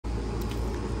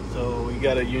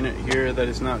got a unit here that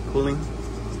is not cooling.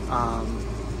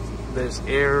 There's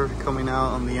air coming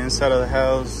out on the inside of the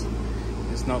house.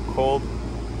 It's not cold.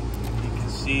 You can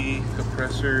see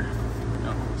compressor,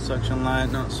 suction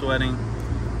line not sweating.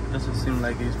 Doesn't seem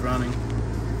like he's running.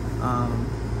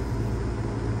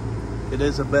 It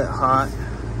is a bit hot.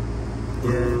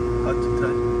 Yeah, hot to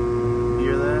touch.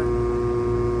 Hear that?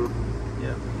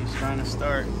 Yep, he's trying to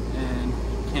start and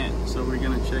he can't. So we're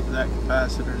gonna check that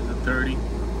capacitor to 30.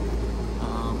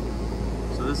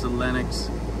 So this is a Lennox.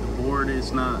 The board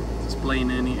is not displaying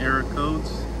any error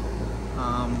codes.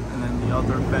 And then the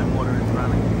outdoor fan motor is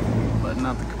running, but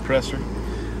not the compressor.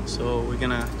 So we're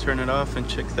gonna turn it off and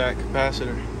check that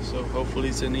capacitor. So hopefully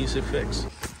it's an easy fix.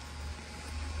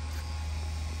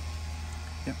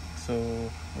 Yep,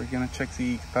 so we're gonna check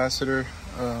the capacitor.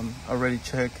 Already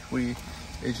checked, we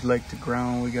edge leg to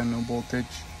ground, we got no voltage.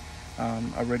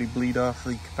 Already bleed off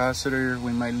the capacitor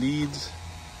with my leads.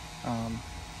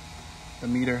 The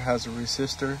meter has a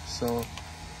resistor, so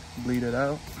bleed it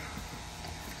out.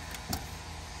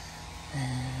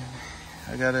 And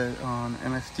I got it on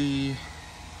MFD.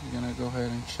 We're gonna go ahead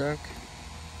and check.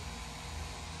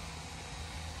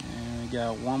 And we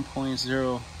got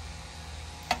 1.0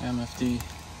 MFD.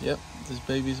 Yep, this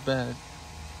baby's bad.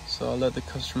 So I'll let the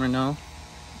customer know.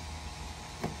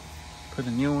 Put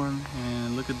a new one,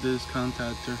 and look at this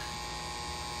contactor.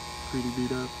 Pretty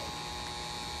beat up.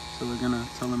 So we're gonna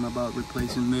tell them about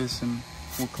replacing this, and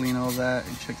we'll clean all that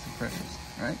and check the pressures,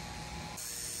 right?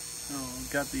 So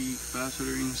got the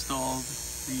capacitor installed.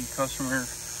 The customer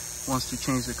wants to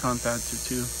change the contactor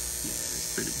too. Yeah,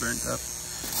 it's pretty burnt up.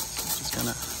 So just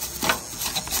gonna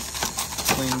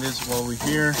clean this while we're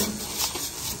here.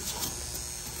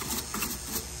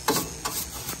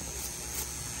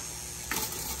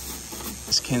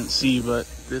 Just can't see, but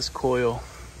this coil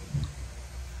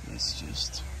is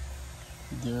just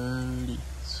dirty.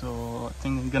 So I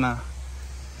think I'm gonna,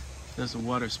 there's a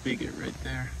water spigot right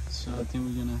there. So I think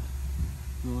we're gonna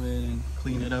go ahead and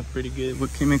clean it up pretty good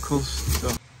with chemicals.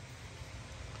 So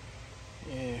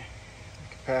yeah,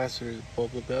 the capacitor is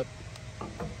bubbled up.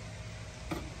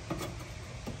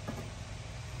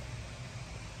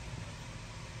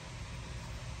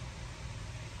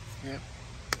 Yep.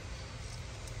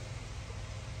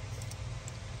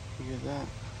 Look at that.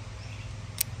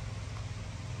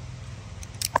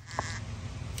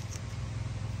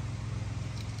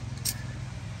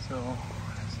 So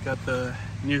it's got the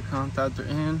new contactor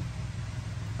in.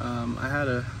 I had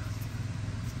to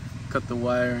cut the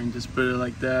wire and just put it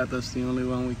like that. That's the only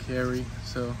one we carry.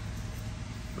 So,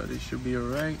 but it should be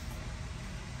alright.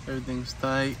 Everything's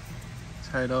tight,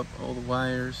 tied up all the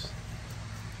wires.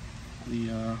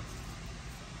 The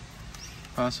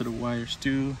capacitor wires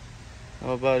too.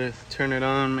 How about it? Turn it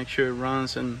on, make sure it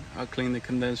runs, and I'll clean the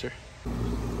condenser.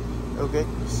 Okay,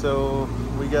 so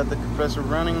we got the compressor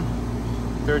running,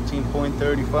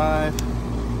 13.35,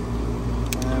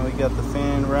 and we got the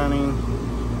fan running,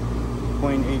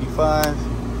 0.85.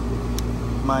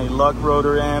 My lock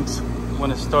rotor amps, when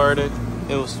it started,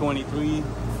 it was 23.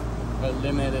 The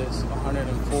limit is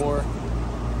 104.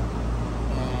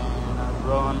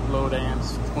 Run load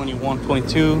amps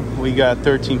 21.2. We got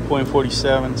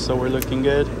 13.47, so we're looking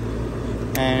good.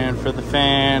 And for the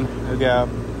fan, I got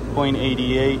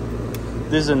 0.88.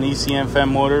 This is an ECM fan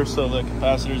motor, so the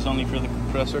capacitor is only for the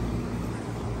compressor.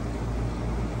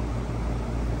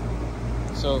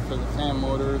 So for the fan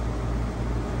motor,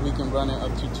 we can run it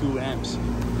up to 2 amps,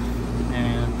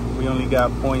 and we only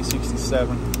got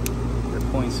 0.67 or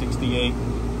 0.68.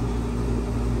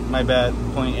 My bad,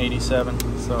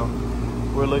 0.87. So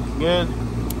we're looking good.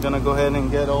 Gonna go ahead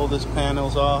and get all these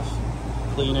panels off,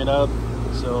 clean it up,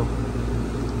 so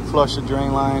flush the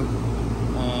drain line,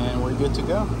 and we're good to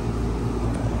go.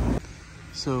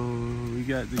 So we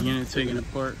got the unit taken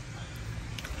apart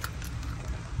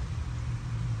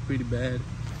pretty bad.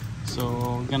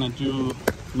 So we're gonna do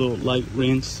a little light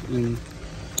rinse, and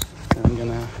I'm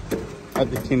gonna add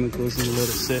the chemicals and let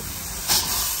it sit.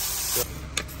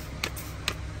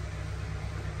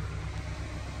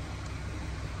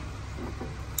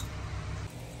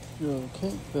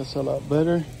 Okay, that's a lot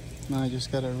better. Now I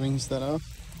just gotta rinse that off.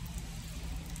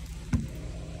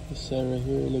 This side right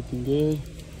here looking good.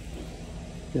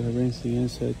 Gotta rinse the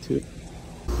inside too.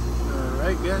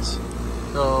 Alright guys,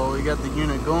 so we got the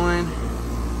unit going.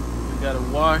 We got it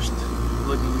washed,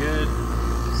 looking good.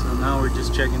 So now we're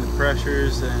just checking the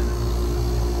pressures, and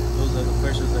those are the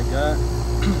pressures I got.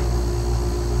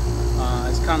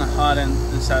 It's kind of hot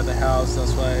inside the house,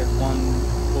 that's why it's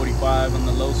 145 on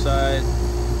the low side.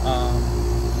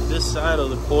 This side of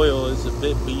the coil is a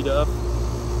bit beat up.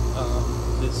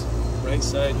 This right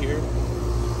side here,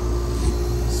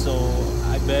 So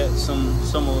I bet some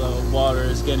of the water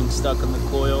is getting stuck in the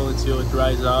coil until it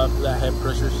dries up. That head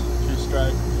pressure should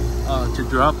start to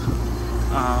drop,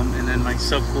 and then my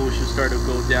subcool should start to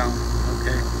go down.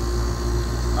 Okay,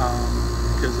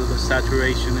 because of the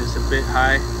saturation is a bit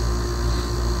high,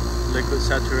 liquid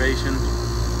saturation.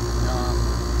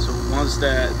 So once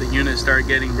the unit start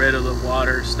getting rid of the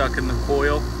water stuck in the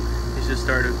coil, it should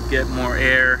start to get more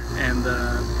air, and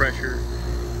the pressure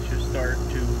should start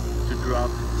to drop.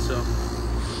 So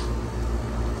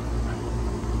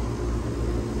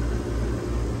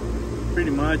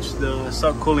pretty much the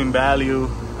subcooling value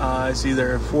is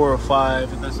either 4 or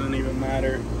 5. It doesn't even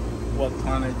matter what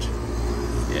tonnage.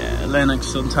 Yeah, Lennox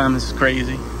sometimes is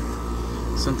crazy.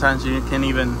 Sometimes you can't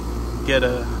even get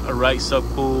a right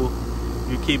subcool.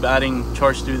 You keep adding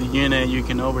charge to the unit, you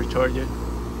can overcharge it.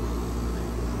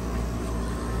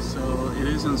 So it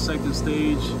is on second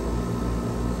stage.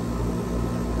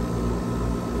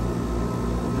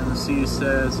 And see it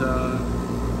says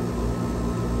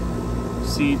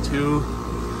C2.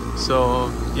 So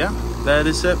yeah, that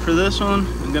is it for this one.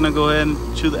 I'm gonna go ahead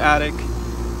and to the attic,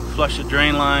 flush the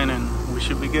drain line, and we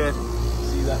should be good.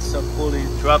 See that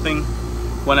subcooling dropping.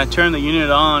 When I turned the unit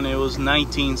on, it was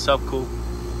 19 subcool.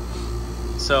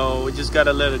 So we just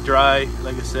gotta let it dry.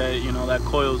 Like I said, you know, that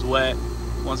coil's wet.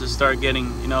 Once it starts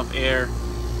getting enough air,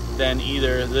 then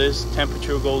either this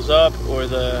temperature goes up or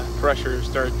the pressure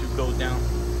starts to go down.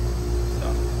 So,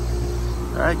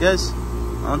 all right guys,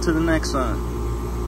 on to the next one.